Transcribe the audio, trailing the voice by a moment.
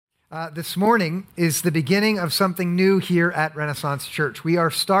This morning is the beginning of something new here at Renaissance Church. We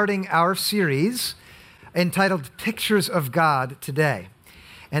are starting our series entitled Pictures of God today.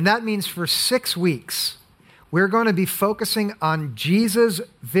 And that means for 6 weeks, we're going to be focusing on Jesus'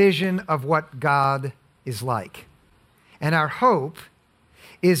 vision of what God is like. And our hope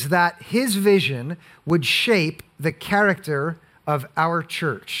is that his vision would shape the character of our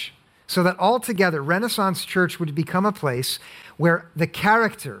church, so that altogether Renaissance Church would become a place where the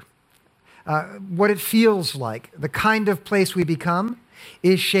character, what it feels like, the kind of place we become,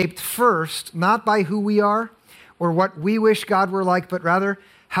 is shaped first, not by who we are or what we wish God were like, but rather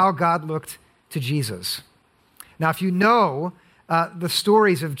how God looked to Jesus. Now, if you know the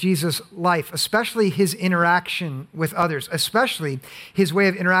stories of Jesus' life, especially his interaction with others, especially his way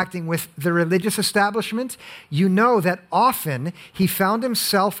of interacting with the religious establishment, you know that often he found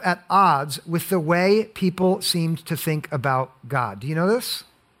himself at odds with the way people seemed to think about God. Do you know this?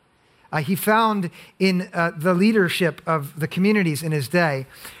 He found in the leadership of the communities in his day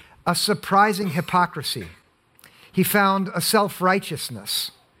a surprising hypocrisy. He found a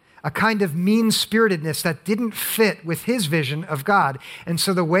self-righteousness, a kind of mean-spiritedness that didn't fit with his vision of God. And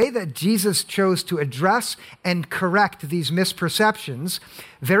so the way that Jesus chose to address and correct these misperceptions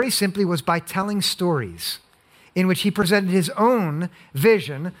very simply was by telling stories in which he presented his own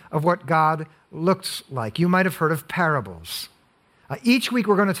vision of what God looks like. You might have heard of parables. Each week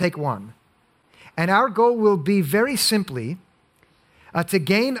we're going to take one. And our goal will be very simply to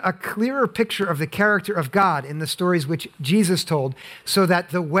gain a clearer picture of the character of God in the stories which Jesus told, so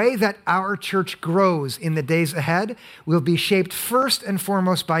that the way that our church grows in the days ahead will be shaped first and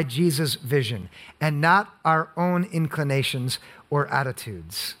foremost by Jesus' vision and not our own inclinations or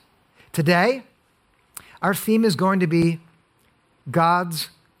attitudes. Today, our theme is going to be God's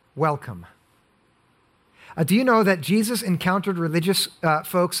welcome. Do you know that Jesus encountered religious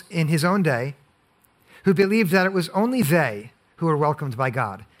folks in his own day who believed that it was only they who were welcomed by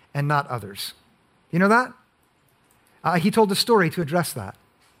God and not others? You know that? He told a story to address that.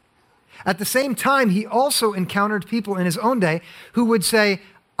 At the same time, he also encountered people in his own day who would say,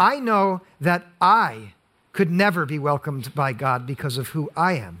 I know that I could never be welcomed by God because of who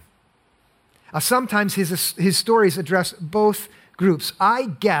I am. Sometimes his stories address both groups. I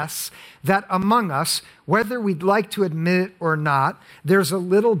guess that among us, whether we'd like to admit it or not, there's a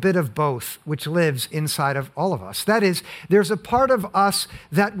little bit of both which lives inside of all of us. That is, there's a part of us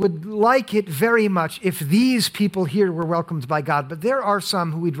that would like it very much if these people here were welcomed by God, but there are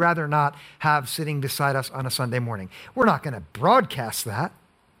some who we'd rather not have sitting beside us on a Sunday morning. We're not going to broadcast that,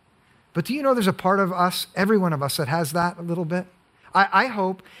 but do you know there's a part of us, every one of us, that has that a little bit? I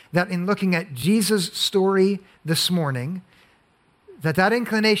hope that in looking at Jesus' story this morning, that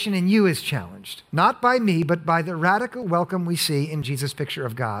inclination in you is challenged, not by me, but by the radical welcome we see in Jesus' picture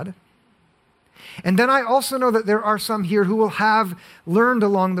of God. And then I also know that there are some here who will have learned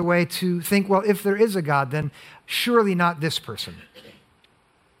along the way to think, well, if there is a God, then surely not this person.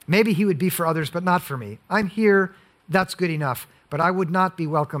 Maybe he would be for others, but not for me. I'm here, that's good enough, but I would not be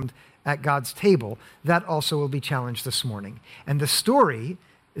welcomed at God's table. That also will be challenged this morning. And the story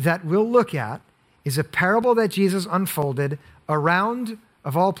that we'll look at is a parable that Jesus unfolded around,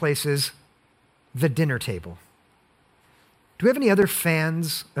 of all places, the dinner table. Do we have any other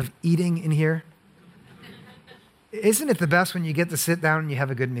fans of eating in here? Isn't it the best when you get to sit down and you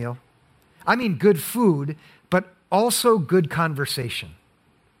have a good meal? I mean good food, but also good conversation.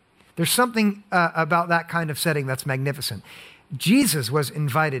 There's something about that kind of setting that's magnificent. Jesus was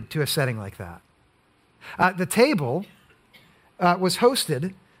invited to a setting like that. The table was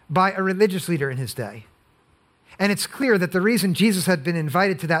hosted by a religious leader in his day. And it's clear that the reason Jesus had been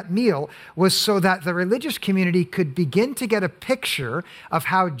invited to that meal was so that the religious community could begin to get a picture of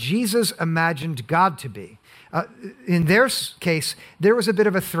how Jesus imagined God to be. In their case, there was a bit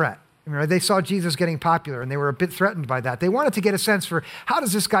of a threat. They saw Jesus getting popular, and they were a bit threatened by that. They wanted to get a sense for, how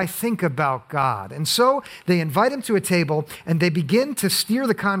does this guy think about God? And so they invite him to a table, and they begin to steer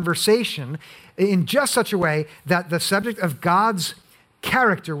the conversation in just such a way that the subject of God's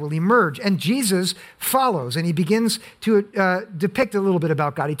character will emerge. And Jesus follows, and he begins to depict a little bit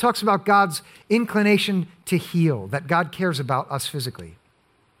about God. He talks about God's inclination to heal, that God cares about us physically.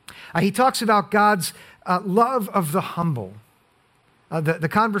 He talks about God's love of the humble. The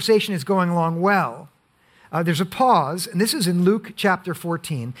conversation is going along well. There's a pause, and this is in Luke chapter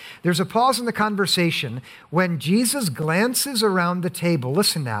 14. There's a pause in the conversation when Jesus glances around the table,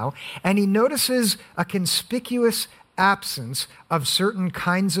 listen now, and he notices a conspicuous absence of certain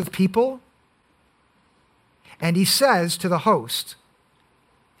kinds of people. And he says to the host,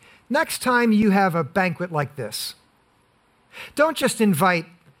 next time you have a banquet like this, don't just invite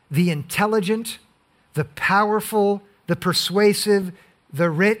the intelligent, the powerful, the persuasive, the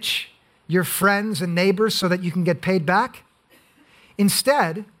rich, your friends and neighbors so that you can get paid back.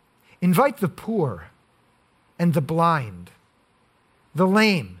 Instead, invite the poor and the blind, the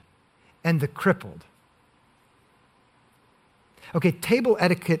lame and the crippled. Okay, table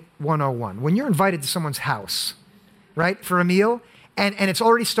etiquette 101. When you're invited to someone's house, right, for a meal, and it's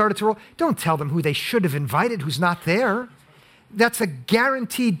already started to roll, don't tell them who they should have invited who's not there. That's a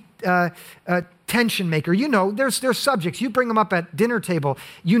guaranteed tension maker. You know, there's subjects. You bring them up at dinner table,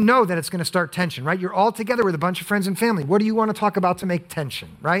 you know that it's going to start tension, right? You're all together with a bunch of friends and family. What do you want to talk about to make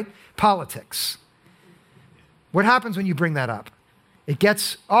tension, right? Politics. What happens when you bring that up? It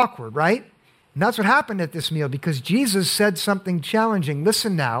gets awkward, right? And that's what happened at this meal because Jesus said something challenging.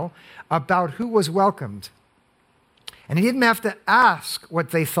 Listen now about who was welcomed. And he didn't have to ask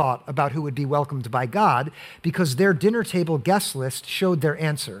what they thought about who would be welcomed by God because their dinner table guest list showed their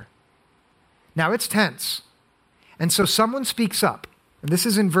answer. Now it's tense. And so someone speaks up. And this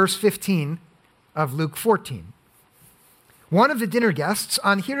is in verse 15 of Luke 14. One of the dinner guests,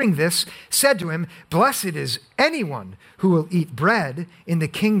 on hearing this, said to him, "Blessed is anyone who will eat bread in the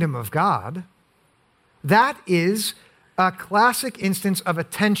kingdom of God." That is a classic instance of a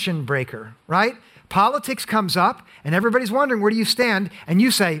tension breaker, right? Politics comes up, and everybody's wondering, where do you stand? And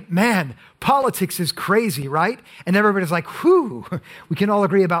you say, man, politics is crazy, right? And everybody's like, whew, we can all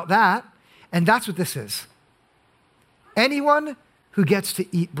agree about that. And that's what this is. Anyone who gets to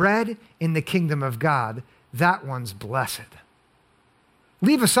eat bread in the kingdom of God, that one's blessed.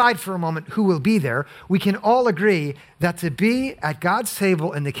 Leave aside for a moment who will be there. We can all agree that to be at God's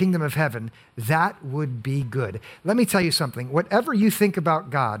table in the kingdom of heaven, that would be good. Let me tell you something. Whatever you think about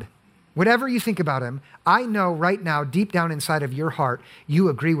God, whatever you think about him, I know right now, deep down inside of your heart, you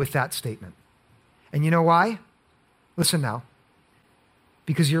agree with that statement. And you know why? Listen now.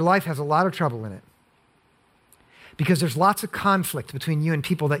 Because your life has a lot of trouble in it. Because there's lots of conflict between you and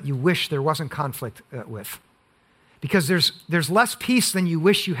people that you wish there wasn't conflict with. Because there's less peace than you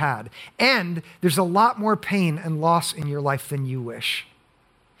wish you had. And there's a lot more pain and loss in your life than you wish.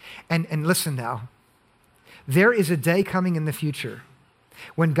 And listen now. There is a day coming in the future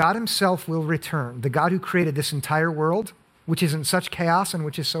when God himself will return, the God who created this entire world, which is in such chaos and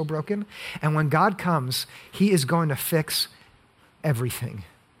which is so broken. And when God comes, he is going to fix everything.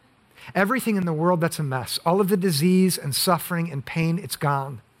 Everything in the world that's a mess. All of the disease and suffering and pain, it's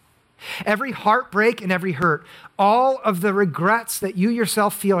gone. Every heartbreak and every hurt, all of the regrets that you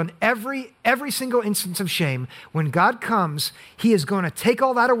yourself feel and every single instance of shame, when God comes, he is going to take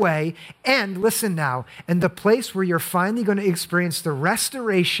all that away. And listen now, and the place where you're finally going to experience the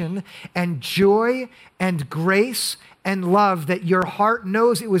restoration and joy and grace and love that your heart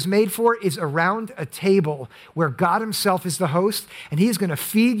knows it was made for is around a table where God himself is the host, and he is going to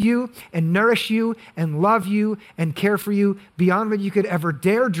feed you and nourish you and love you and care for you beyond what you could ever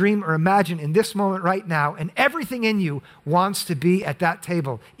dare dream or imagine in this moment right now. And everything in you wants to be at that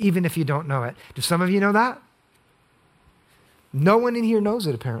table, even if you don't know it. Do some of you know that? No one in here knows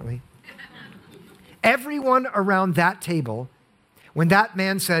it, apparently. Everyone around that table, when that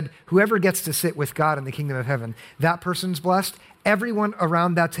man said, whoever gets to sit with God in the kingdom of heaven, that person's blessed, everyone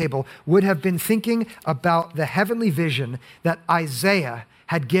around that table would have been thinking about the heavenly vision that Isaiah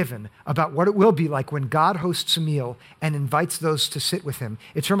had given about what it will be like when God hosts a meal and invites those to sit with him.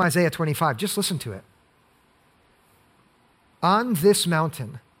 It's from Isaiah 25. Just listen to it. On this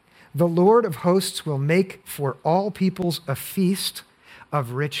mountain, the Lord of hosts will make for all peoples a feast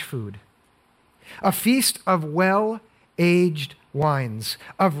of rich food, a feast of well-aged wines,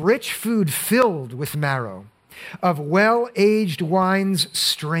 of rich food filled with marrow, of well-aged wines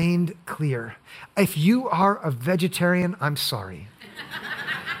strained clear. If you are a vegetarian, I'm sorry.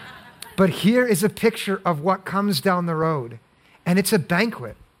 But here is a picture of what comes down the road. And it's a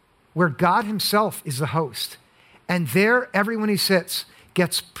banquet where God himself is the host. And there, everyone who sits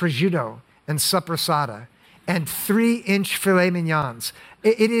gets prosciutto and sopressata and 3-inch filet mignons.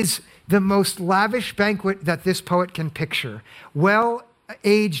 It is the most lavish banquet that this poet can picture.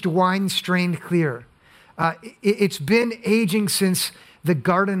 Well-aged wine strained clear. It's been aging since the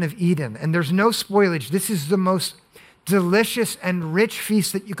Garden of Eden, and there's no spoilage. This is the most delicious and rich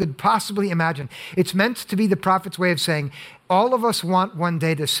feast that you could possibly imagine. It's meant to be the prophet's way of saying, all of us want one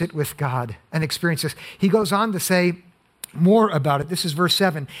day to sit with God and experience this. He goes on to say more about it. This is verse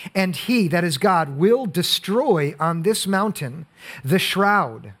 7. And he, that is God, will destroy on this mountain the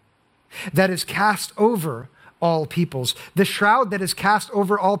shroud that is cast over all peoples. The shroud that is cast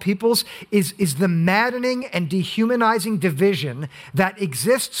over all peoples is the maddening and dehumanizing division that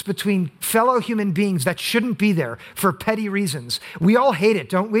exists between fellow human beings that shouldn't be there for petty reasons. We all hate it,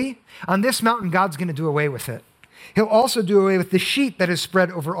 don't we? On this mountain, God's going to do away with it. He'll also do away with the sheet that is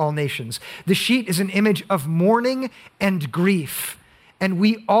spread over all nations. The sheet is an image of mourning and grief, and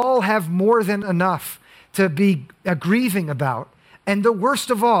we all have more than enough to be grieving about. And the worst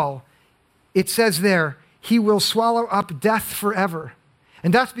of all, it says there, he will swallow up death forever.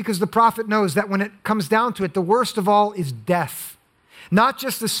 And that's because the prophet knows that when it comes down to it, the worst of all is death. Not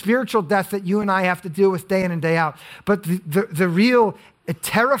just the spiritual death that you and I have to deal with day in and day out, but the real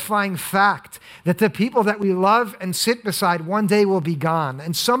terrifying fact that the people that we love and sit beside one day will be gone.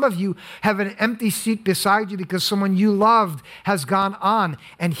 And some of you have an empty seat beside you because someone you loved has gone on.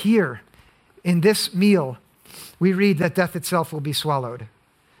 And here, in this meal, we read that death itself will be swallowed.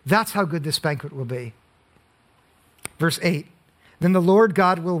 That's how good this banquet will be. Verse 8, then the Lord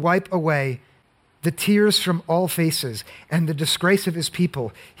God will wipe away the tears from all faces, and the disgrace of his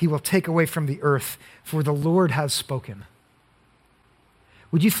people he will take away from the earth, for the Lord has spoken.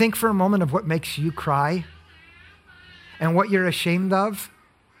 Would you think for a moment of what makes you cry, and what you're ashamed of,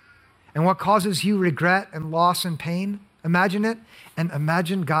 and what causes you regret and loss and pain? Imagine it, and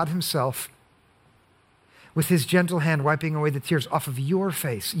imagine God himself with his gentle hand wiping away the tears off of your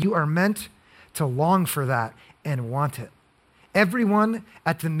face. You are meant to long for that and want it. Everyone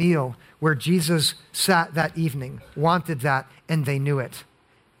at the meal where Jesus sat that evening wanted that, and they knew it.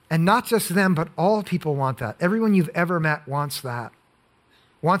 And not just them, but all people want that. Everyone you've ever met wants that,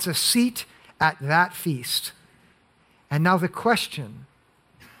 wants a seat at that feast. And now the question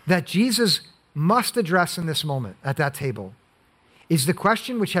that Jesus must address in this moment at that table is the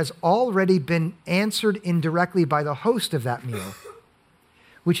question which has already been answered indirectly by the host of that meal,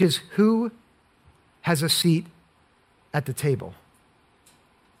 which is, who has a seat at the table?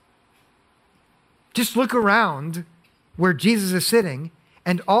 Just look around where Jesus is sitting,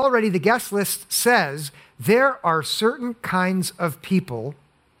 and already the guest list says there are certain kinds of people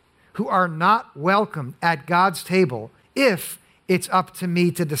who are not welcome at God's table if it's up to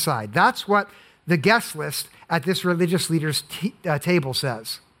me to decide. That's what the guest list at this religious leader's table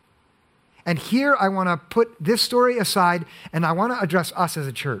says. And here I want to put this story aside, and I want to address us as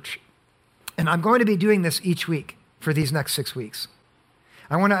a church. And I'm going to be doing this each week for these next 6 weeks.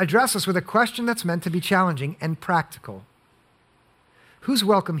 I want to address us with a question that's meant to be challenging and practical. Who's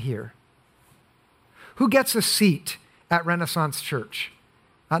welcome here? Who gets a seat at Renaissance Church?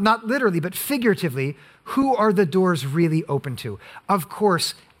 Not literally, but figuratively, who are the doors really open to? Of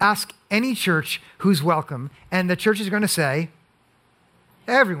course, ask any church who's welcome, and the church is going to say,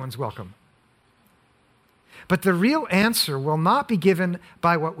 everyone's welcome. But the real answer will not be given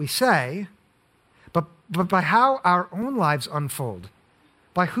by what we say, but by how our own lives unfold,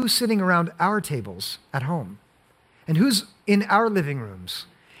 by who's sitting around our tables at home, and who's in our living rooms,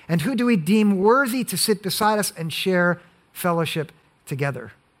 and who do we deem worthy to sit beside us and share fellowship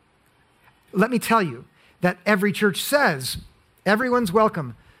together. Let me tell you that every church says everyone's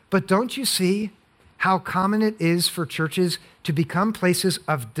welcome, but don't you see how common it is for churches to become places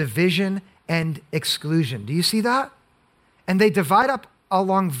of division and exclusion? Do you see that? And they divide up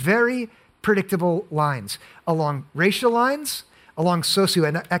along very predictable lines, along racial lines, along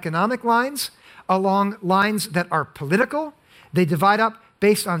socioeconomic lines, along lines that are political. They divide up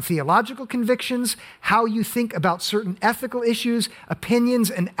based on theological convictions, how you think about certain ethical issues,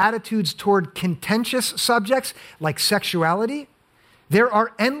 opinions, and attitudes toward contentious subjects like sexuality. There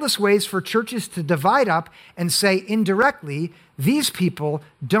are endless ways for churches to divide up and say indirectly, these people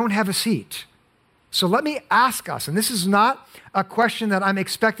don't have a seat. So let me ask us, and this is not a question that I'm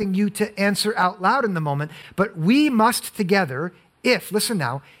expecting you to answer out loud in the moment, but we must together, listen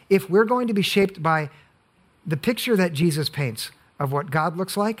now, if we're going to be shaped by the picture that Jesus paints of what God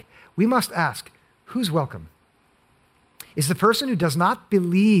looks like, we must ask, who's welcome? Is the person who does not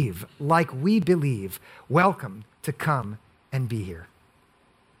believe like we believe welcome to come and be here?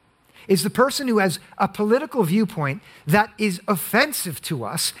 Is the person who has a political viewpoint that is offensive to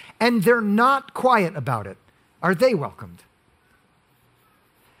us and they're not quiet about it, are they welcomed?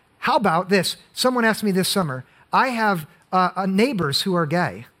 How about this? Someone asked me this summer, I have neighbors who are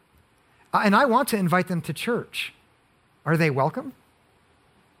gay, and I want to invite them to church. Are they welcome?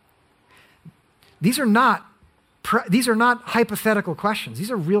 These are not hypothetical questions.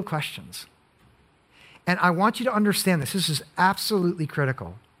 These are real questions. And I want you to understand this. This is absolutely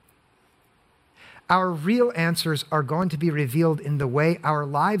critical. Our real answers are going to be revealed in the way our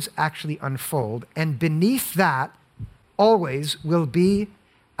lives actually unfold, and beneath that always will be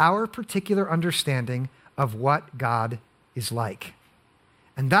our particular understanding of what God is like.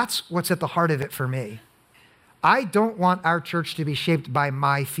 And that's what's at the heart of it for me. I don't want our church to be shaped by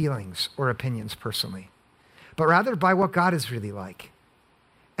my feelings or opinions personally, but rather by what God is really like.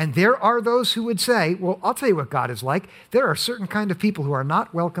 And there are those who would say, well, I'll tell you what God is like. There are certain kind of people who are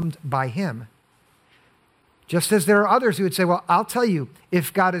not welcomed by him. Just as there are others who would say, well, I'll tell you,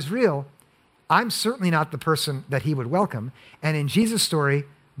 if God is real, I'm certainly not the person that he would welcome. And in Jesus' story,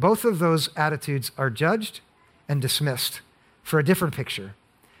 both of those attitudes are judged and dismissed for a different picture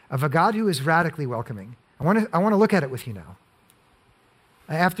of a God who is radically welcoming. I want to look at it with you now.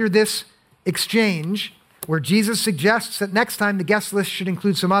 After this exchange, where Jesus suggests that next time the guest list should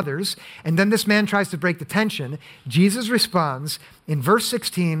include some others, and then this man tries to break the tension, Jesus responds in verse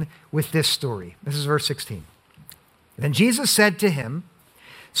 16 with this story. This is verse 16. Then Jesus said to him,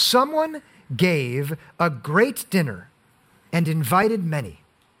 someone gave a great dinner and invited many.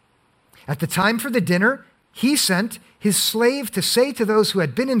 At the time for the dinner, he sent his slave to say to those who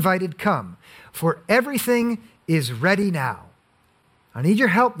had been invited, come, for everything is ready now. I need your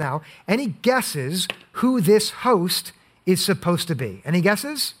help now. Any guesses who this host is supposed to be? Any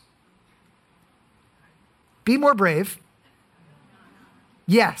guesses? Be more brave.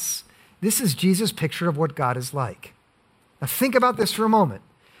 Yes, this is Jesus' picture of what God is like. Now think about this for a moment.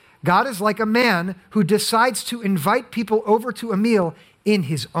 God is like a man who decides to invite people over to a meal in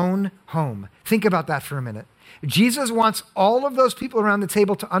his own home. Think about that for a minute. Jesus wants all of those people around the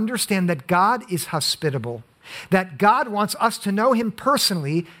table to understand that God is hospitable, that God wants us to know him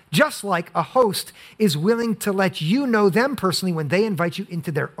personally, just like a host is willing to let you know them personally when they invite you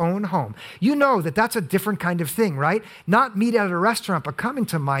into their own home. You know that that's a different kind of thing, right? Not meet at a restaurant, but come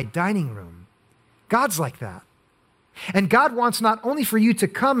into my dining room. God's like that. And God wants not only for you to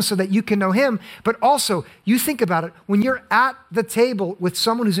come so that you can know him, but also, you think about it, when you're at the table with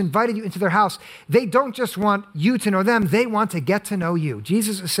someone who's invited you into their house, they don't just want you to know them, they want to get to know you.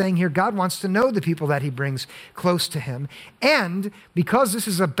 Jesus is saying here, God wants to know the people that he brings close to him. And because this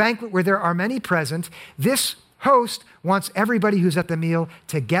is a banquet where there are many present, this host wants everybody who's at the meal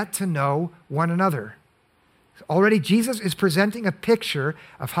to get to know one another. Already, Jesus is presenting a picture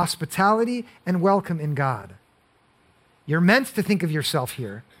of hospitality and welcome in God. You're meant to think of yourself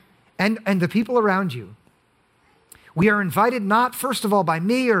here and the people around you. We are invited not, first of all, by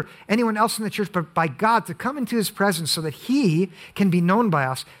me or anyone else in the church, but by God to come into his presence so that he can be known by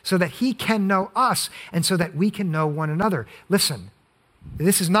us, so that he can know us, and so that we can know one another. Listen,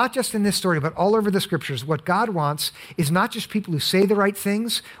 this is not just in this story, but all over the scriptures. What God wants is not just people who say the right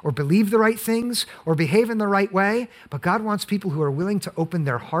things or believe the right things or behave in the right way, but God wants people who are willing to open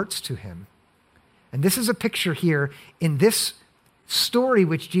their hearts to him. And this is a picture here in this story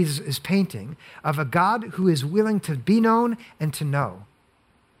which Jesus is painting of a God who is willing to be known and to know.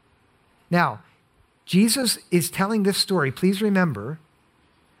 Now, Jesus is telling this story, please remember,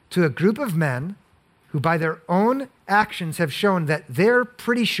 to a group of men who by their own actions have shown that they're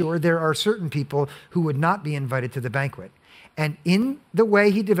pretty sure there are certain people who would not be invited to the banquet. And in the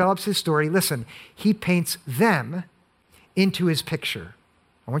way he develops his story, listen, he paints them into his picture.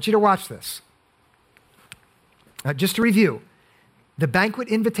 I want you to watch this. Just to review, the banquet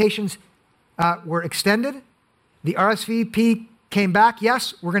invitations were extended. The RSVP came back.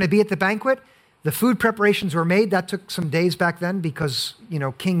 Yes, we're going to be at the banquet. The food preparations were made. That took some days back then because,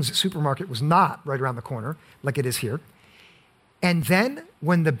 King's Supermarket was not right around the corner like it is here. And then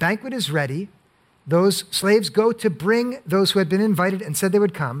when the banquet is ready, those slaves go to bring those who had been invited and said they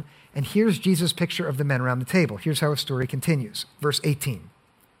would come. And here's Jesus' picture of the men around the table. Here's how his story continues. Verse 18.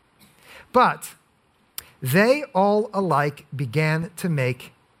 But they all alike began to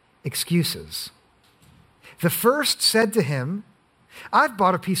make excuses. The first said to him, I've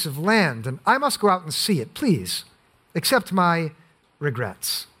bought a piece of land and I must go out and see it. Please accept my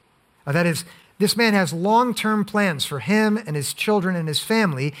regrets. That is, this man has long-term plans for him and his children and his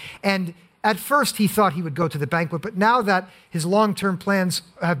family. And at first he thought he would go to the banquet, but now that his long-term plans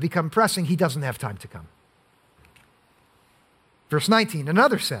have become pressing, he doesn't have time to come. Verse 19,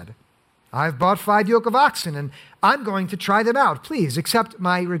 another said, I've bought 5 yoke of oxen and I'm going to try them out. Please accept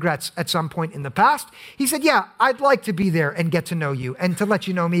my regrets. At some point in the past, he said, yeah, I'd like to be there and get to know you and to let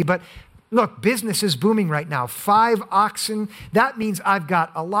you know me. But look, business is booming right now. 5 oxen, that means I've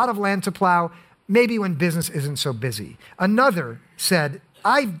got a lot of land to plow, maybe when business isn't so busy. Another said,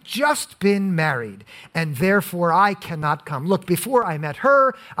 I've just been married and therefore I cannot come. Look, before I met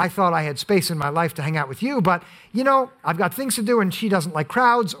her, I thought I had space in my life to hang out with you, but I've got things to do and she doesn't like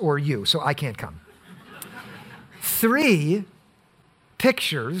crowds or you, so I can't come. 3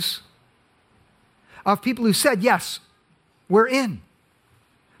 pictures of people who said, yes, we're in.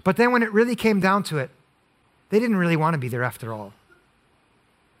 But then when it really came down to it, They didn't really want to be there after all.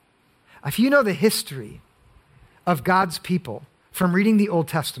 If you know the history of God's people from reading the Old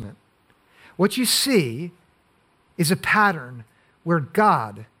Testament, what you see is a pattern where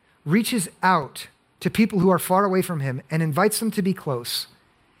God reaches out to people who are far away from him and invites them to be close.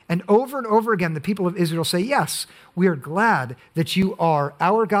 And over again, the people of Israel say, yes, we are glad that you are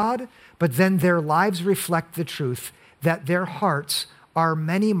our God, but then their lives reflect the truth that their hearts are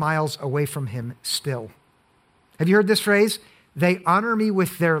many miles away from him still. Have you heard this phrase? They honor me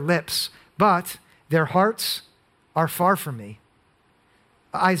with their lips, but their hearts are far from me.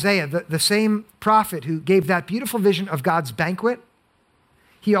 Isaiah, the same prophet who gave that beautiful vision of God's banquet,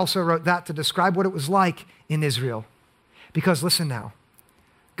 he also wrote that to describe what it was like in Israel. Because listen now,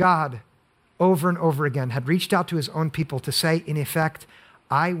 God, over and over again, had reached out to his own people to say, in effect,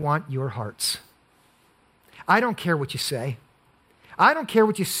 I want your hearts. I don't care what you say. I don't care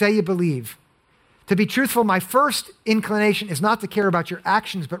what you say you believe. To be truthful, my first inclination is not to care about your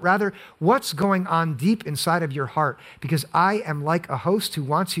actions, but rather what's going on deep inside of your heart, because I am like a host who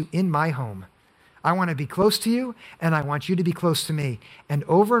wants you in my home. I want to be close to you, and I want you to be close to me. And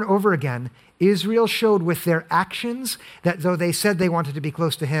over again, Israel showed with their actions that though they said they wanted to be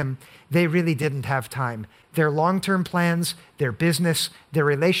close to him, they really didn't have time. Their long-term plans, their business, their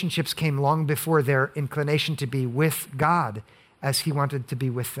relationships came long before their inclination to be with God as he wanted to be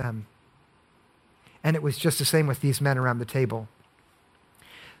with them. And it was just the same with these men around the table.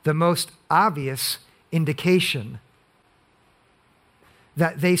 The most obvious indication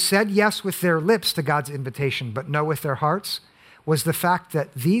that they said yes with their lips to God's invitation, but no with their hearts, was the fact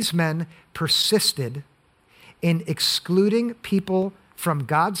that these men persisted in excluding people from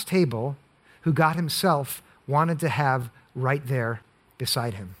God's table who God himself wanted to have right there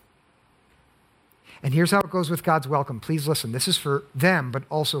beside him. And here's how it goes with God's welcome. Please listen. This is for them, but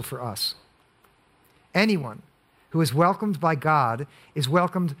also for us. Anyone who is welcomed by God is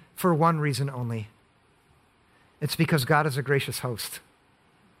welcomed for one reason only. It's because God is a gracious host.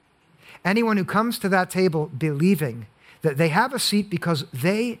 Anyone who comes to that table believing that they have a seat because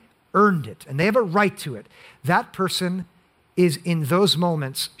they earned it and they have a right to it, that person is in those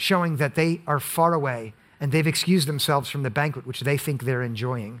moments showing that they are far away and they've excused themselves from the banquet which they think they're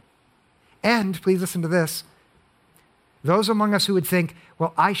enjoying. And, please listen to this, those among us who would think,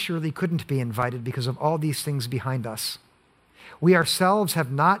 well, I surely couldn't be invited because of all these things behind us. We ourselves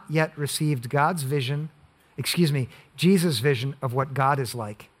have not yet received Jesus' vision of what God is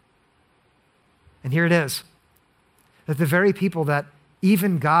like. And here it is, that the very people that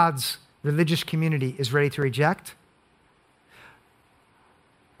even God's religious community is ready to reject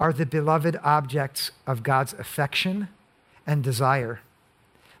are the beloved objects of God's affection and desire.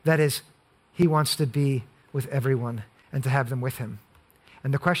 That is, he wants to be with everyone and to have them with him.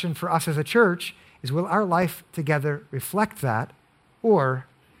 And the question for us as a church is, will our life together reflect that, or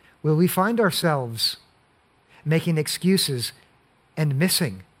will we find ourselves making excuses and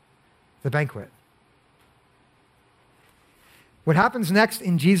missing the banquet? What happens next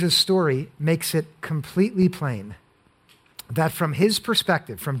in Jesus' story makes it completely plain that from his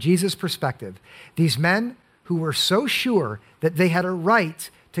perspective, from Jesus' perspective, these men who were so sure that they had a right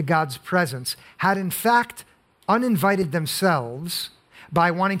to God's presence had in fact uninvited themselves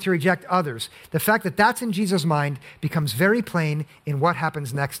by wanting to reject others. The fact that that's in Jesus' mind becomes very plain in what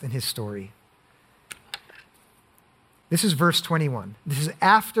happens next in his story. This is verse 21. This is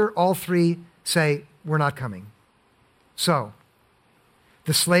after all three say, we're not coming. So,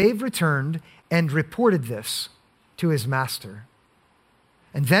 the slave returned and reported this to his master.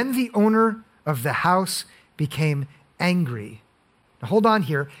 And then the owner of the house became angry. Now hold on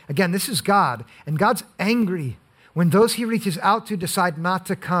here. Again, this is God, and God's angry when those he reaches out to decide not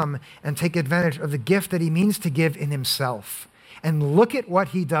to come and take advantage of the gift that he means to give in himself. And look at what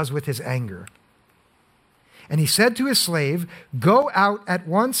he does with his anger. And he said to his slave, go out at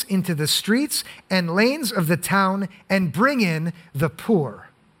once into the streets and lanes of the town and bring in the poor,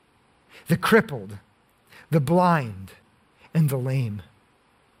 the crippled, the blind, and the lame.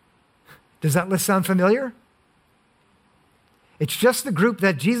 Does that list sound familiar? It's just the group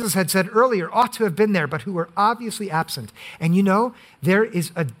that Jesus had said earlier ought to have been there, but who were obviously absent. And you know, there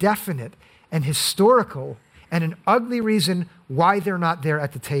is a definite and historical and an ugly reason why they're not there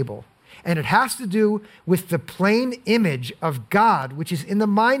at the table. And it has to do with the plain image of God, which is in the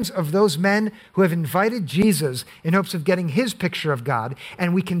minds of those men who have invited Jesus in hopes of getting his picture of God.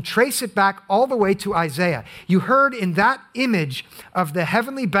 And we can trace it back all the way to Isaiah. You heard in that image of the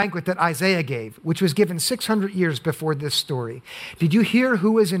heavenly banquet that Isaiah gave, which was given 600 years before this story. Did you hear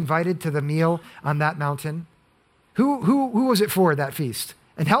who was invited to the meal on that mountain? Who was it for, that feast?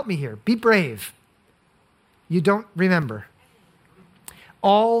 And help me here. Be brave. you don't remember.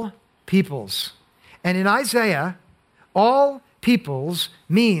 All peoples. And in Isaiah, all peoples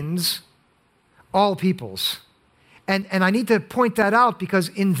means all peoples. And I need to point that out because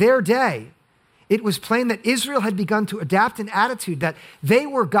in their day, it was plain that Israel had begun to adapt an attitude that they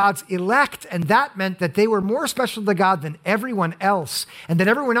were God's elect, and that meant that they were more special to God than everyone else, and that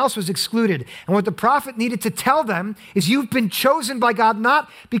everyone else was excluded. And what the prophet needed to tell them is, you've been chosen by God not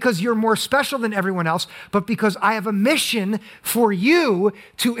because you're more special than everyone else, but because I have a mission for you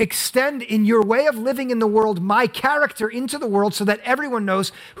to extend in your way of living in the world my character into the world so that everyone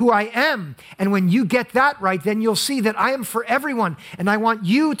knows who I am. And when you get that right, then you'll see that I am for everyone, and I want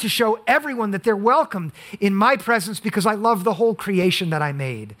you to show everyone that they're welcomed in my presence because I love the whole creation that I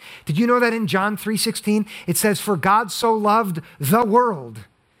made. Did you know that in John 3:16, it says, for God so loved the world,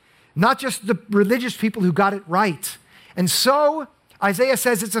 not just the religious people who got it right. And so Isaiah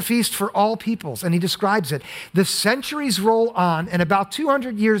says it's a feast for all peoples, and he describes it. The centuries roll on, and about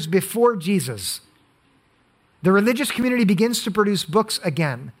 200 years before Jesus, the religious community begins to produce books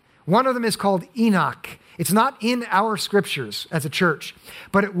again. One of them is called Enoch. It's not in our scriptures as a church,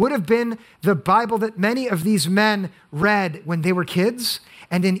 but it would have been the Bible that many of these men read when they were kids.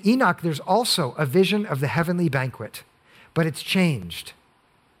 And in Enoch, there's also a vision of the heavenly banquet, but it's changed.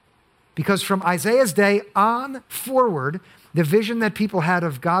 Because from Isaiah's day on forward, the vision that people had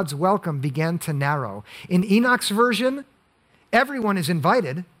of God's welcome began to narrow. In Enoch's version, everyone is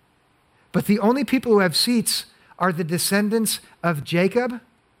invited, but the only people who have seats are the descendants of Jacob,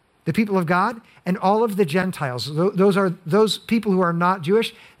 the people of God, and all of the Gentiles. Those people who are not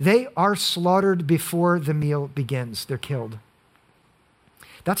Jewish. They are slaughtered before the meal begins. They're killed.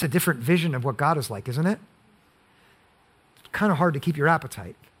 That's a different vision of what God is like, isn't it? It's kind of hard to keep your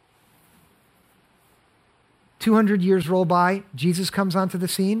appetite. 200 years roll by, Jesus comes onto the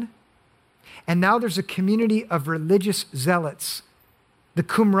scene, and now there's a community of religious zealots. The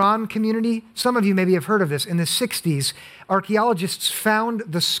Qumran community, some of you maybe have heard of this. In the 60s, archaeologists found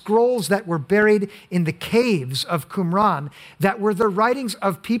the scrolls that were buried in the caves of Qumran that were the writings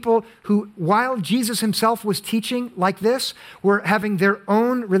of people who, while Jesus himself was teaching like this, were having their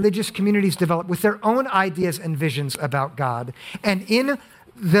own religious communities develop with their own ideas and visions about God. And in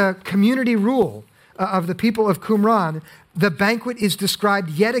the community rule of the people of Qumran, the banquet is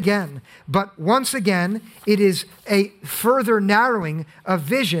described yet again, but once again, it is a further narrowing of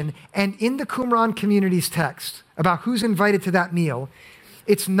vision. And in the Qumran community's text about who's invited to that meal,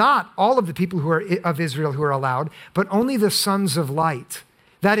 it's not all of the people who are of Israel who are allowed, but only the sons of light.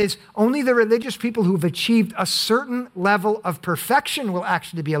 That is, only the religious people who've achieved a certain level of perfection will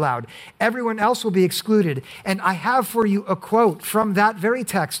actually be allowed. Everyone else will be excluded. And I have for you a quote from that very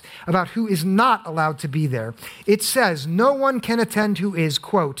text about who is not allowed to be there. It says, no one can attend who is,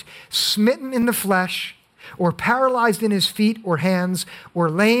 quote, smitten in the flesh, or paralyzed in his feet or hands, or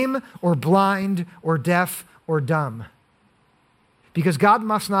lame, or blind, or deaf, or dumb. Because God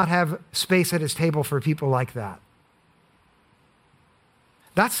must not have space at his table for people like that.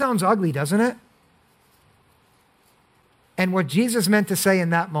 That sounds ugly, doesn't it? And what Jesus meant to say in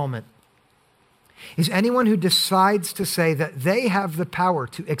that moment is anyone who decides to say that they have the power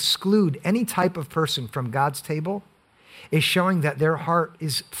to exclude any type of person from God's table is showing that their heart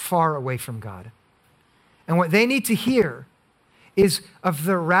is far away from God. And what they need to hear is of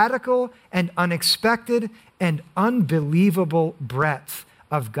the radical and unexpected and unbelievable breadth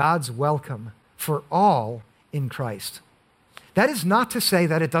of God's welcome for all in Christ. That is not to say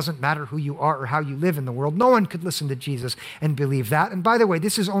that it doesn't matter who you are or how you live in the world. No one could listen to Jesus and believe that. And by the way,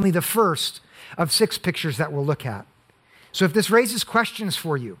 this is only the first of 6 pictures that we'll look at. So if this raises questions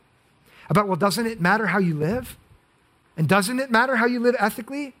for you about, well, doesn't it matter how you live? And doesn't it matter how you live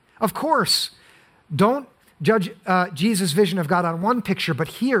ethically? Of course. Don't judge Jesus' vision of God on one picture, but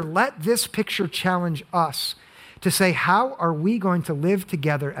here, let this picture challenge us to say, how are we going to live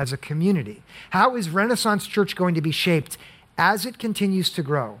together as a community? How is Renaissance Church going to be shaped as it continues to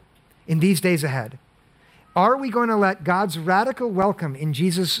grow in these days ahead? Are we going to let God's radical welcome in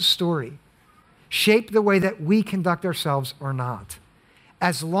Jesus' story shape the way that we conduct ourselves or not?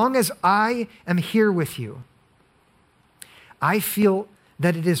 As long as I am here with you, I feel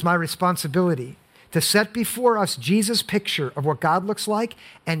that it is my responsibility to set before us Jesus' picture of what God looks like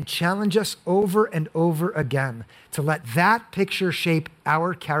and challenge us over and over again to let that picture shape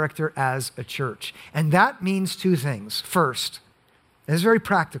our character as a church. And that means 2 things. First, and it's very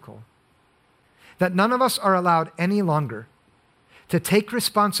practical, that none of us are allowed any longer to take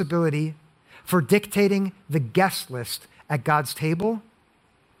responsibility for dictating the guest list at God's table,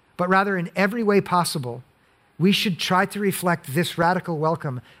 but rather in every way possible, we should try to reflect this radical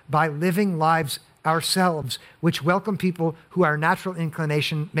welcome by living lives ourselves, which welcome people who our natural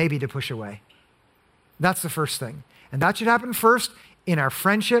inclination may be to push away. That's the first thing. And that should happen first in our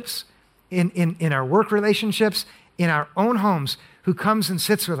friendships, in our work relationships, in our own homes, who comes and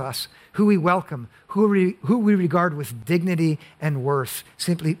sits with us, who we welcome, who we regard with dignity and worth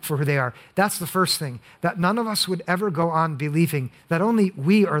simply for who they are. That's the first thing, that none of us would ever go on believing that only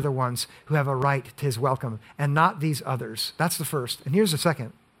we are the ones who have a right to his welcome and not these others. That's the first. And here's the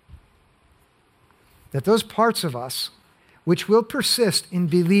second, that those parts of us which will persist in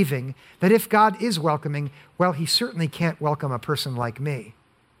believing that if God is welcoming, well, he certainly can't welcome a person like me.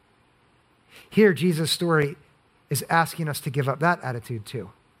 Here, Jesus' story is asking us to give up that attitude too.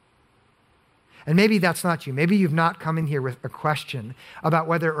 And maybe that's not you. Maybe you've not come in here with a question about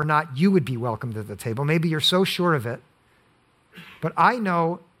whether or not you would be welcomed at the table. Maybe you're so sure of it. But I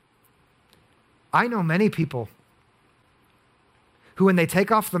know many people who, when they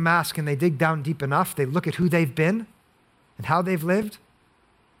take off the mask and they dig down deep enough, they look at who they've been and how they've lived,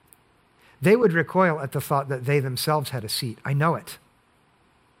 they would recoil at the thought that they themselves had a seat. I know it.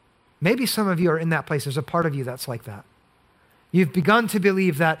 Maybe some of you are in that place. There's a part of you that's like that. You've begun to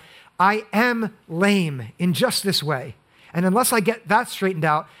believe that I am lame in just this way. And unless I get that straightened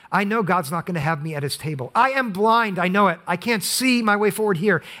out, I know God's not going to have me at his table. I am blind. I know it. I can't see my way forward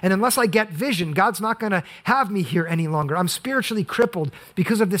here. And unless I get vision, God's not going to have me here any longer. I'm spiritually crippled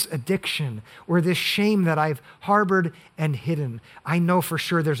because of this addiction or this shame that I've harbored and hidden. I know for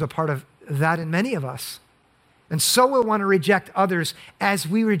sure there's a part of that in many of us. And so we'll want to reject others as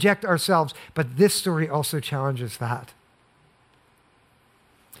we reject ourselves. But this story also challenges that.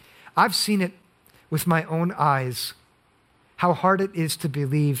 I've seen it with my own eyes, how hard it is to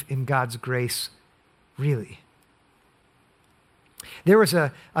believe in God's grace, really. There was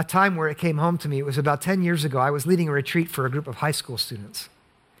a time where it came home to me. It was about 10 years ago. I was leading a retreat for a group of high school students.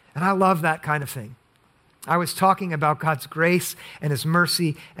 And I love that kind of thing. I was talking about God's grace and his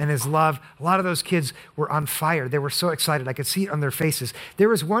mercy and his love. A lot of those kids were on fire. They were so excited. I could see it on their faces. There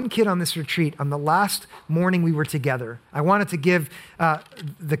was one kid on this retreat on the last morning we were together. I wanted to give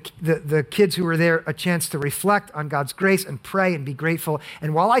the kids who were there a chance to reflect on God's grace and pray and be grateful.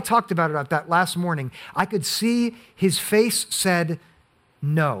 And while I talked about it at that last morning, I could see his face said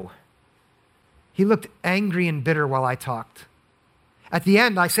no. He looked angry and bitter while I talked. At the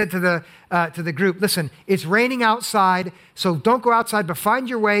end, I said to the group, listen, it's raining outside, so don't go outside, but find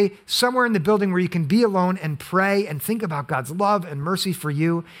your way somewhere in the building where you can be alone and pray and think about God's love and mercy for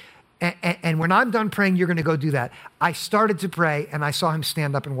you. And when I'm done praying, you're going to go do that. I started to pray, and I saw him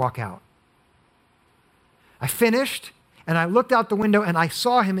stand up and walk out. I finished, and I looked out the window, and I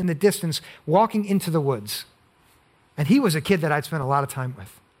saw him in the distance walking into the woods. And he was a kid that I'd spent a lot of time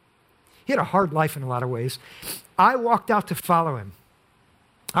with. He had a hard life in a lot of ways. I walked out to follow him.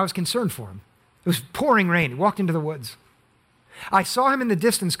 I was concerned for him. It was pouring rain. He walked into the woods. I saw him in the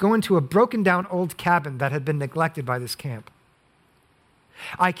distance go into a broken down old cabin that had been neglected by this camp.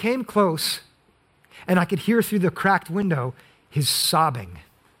 I came close, and I could hear through the cracked window his sobbing,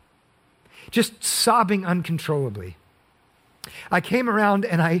 just sobbing uncontrollably. I came around,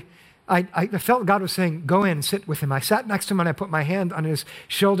 and I felt God was saying, go in, sit with him. I sat next to him, and I put my hand on his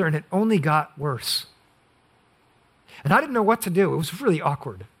shoulder, and it only got worse. And I didn't know what to do. It was really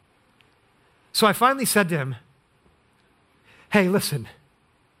awkward. So I finally said to him, hey, listen,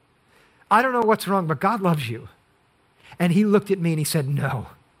 I don't know what's wrong, but God loves you. And he looked at me and he said, no.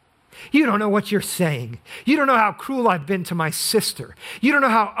 You don't know what you're saying. You don't know how cruel I've been to my sister. You don't know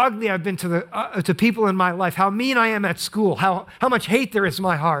how ugly I've been to people in my life, how mean I am at school, how much hate there is in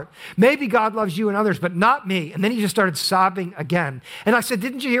my heart. Maybe God loves you and others, but not me. And then he just started sobbing again. And I said,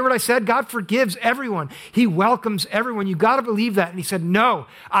 didn't you hear what I said? God forgives everyone. He welcomes everyone. You got to believe that. And he said, no,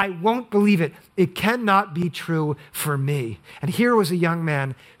 I won't believe it. It cannot be true for me. And here was a young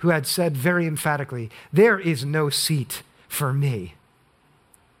man who had said very emphatically, there is no seat for me.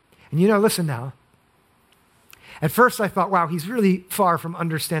 And listen now. At first I thought, wow, he's really far from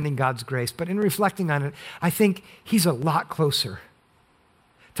understanding God's grace. But in reflecting on it, I think he's a lot closer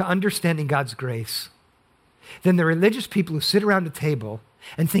to understanding God's grace than the religious people who sit around a table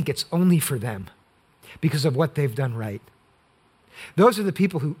and think it's only for them because of what they've done right. Those are the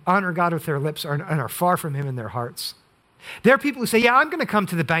people who honor God with their lips and are far from him in their hearts. There are people who say, yeah, I'm going to come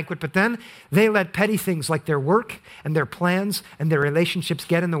to the banquet, but then they let petty things like their work and their plans and their relationships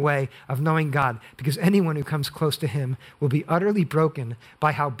get in the way of knowing God, because anyone who comes close to him will be utterly broken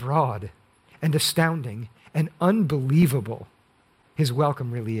by how broad and astounding and unbelievable his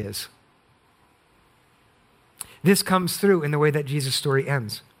welcome really is. This comes through in the way that Jesus' story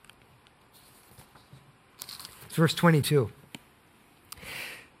ends. It's verse 22.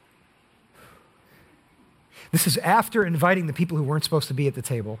 This is after inviting the people who weren't supposed to be at the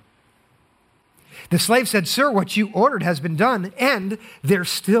table. The slave said, "Sir, what you ordered has been done, and there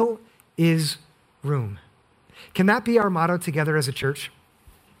still is room." Can that be our motto together as a church?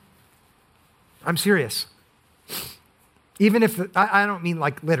 I'm serious. Even if, I don't mean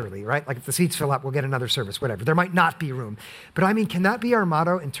like literally, right? Like if the seats fill up, we'll get another service, whatever. There might not be room. But I mean, can that be our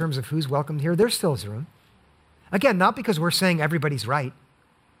motto in terms of who's welcomed here? There still is room. Again, not because we're saying everybody's right?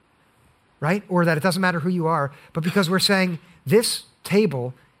 Or that it doesn't matter who you are, but because we're saying this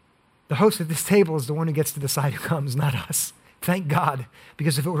table, the host of this table is the one who gets to decide who comes, not us. Thank God,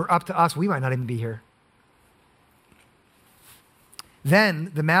 because if it were up to us, we might not even be here.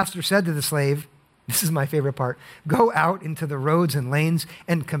 Then the master said to the slave, this is my favorite part, "Go out into the roads and lanes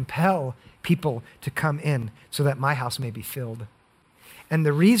and compel people to come in so that my house may be filled." And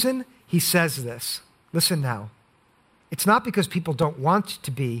the reason he says this, listen now, it's not because people don't want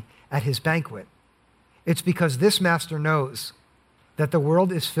to be at his banquet. It's because this master knows that the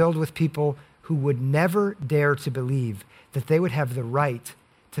world is filled with people who would never dare to believe that they would have the right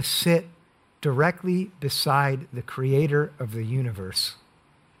to sit directly beside the creator of the universe,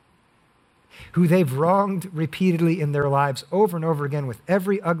 who they've wronged repeatedly in their lives over and over again with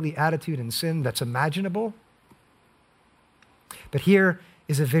every ugly attitude and sin that's imaginable. But here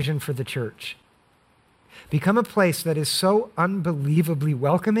is a vision for the church. Become a place that is so unbelievably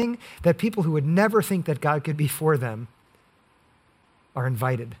welcoming that people who would never think that God could be for them are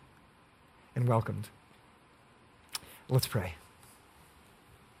invited and welcomed. Let's pray.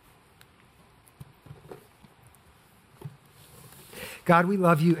 God, we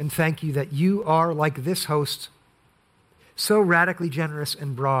love you and thank you that you are like this host, so radically generous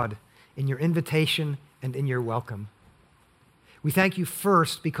and broad in your invitation and in your welcome. We thank you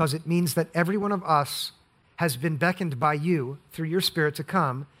first because it means that every one of us has been beckoned by you through your Spirit to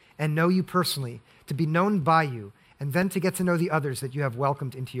come and know you personally, to be known by you, and then to get to know the others that you have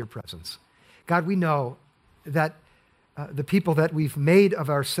welcomed into your presence. God, we know that the people that we've made of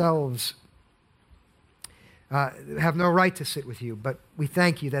ourselves have no right to sit with you, but we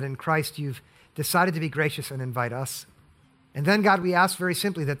thank you that in Christ you've decided to be gracious and invite us. And then, God, we ask very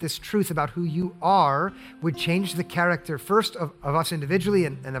simply that this truth about who you are would change the character first of us individually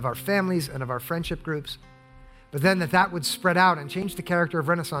and of our families and of our friendship groups, but then that would spread out and change the character of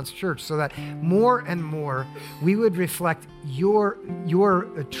Renaissance Church so that more and more we would reflect your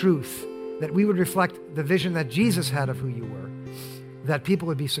truth, that we would reflect the vision that Jesus had of who you were, that people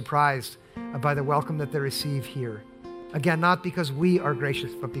would be surprised by the welcome that they receive here. Again, not because we are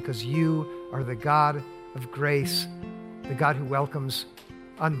gracious, but because you are the God of grace, the God who welcomes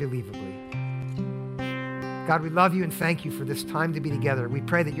unbelievably. God, we love you and thank you for this time to be together. We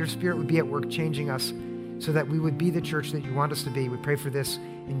pray that your Spirit would be at work changing us so that we would be the church that you want us to be. We pray for this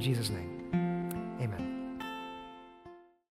in Jesus' name.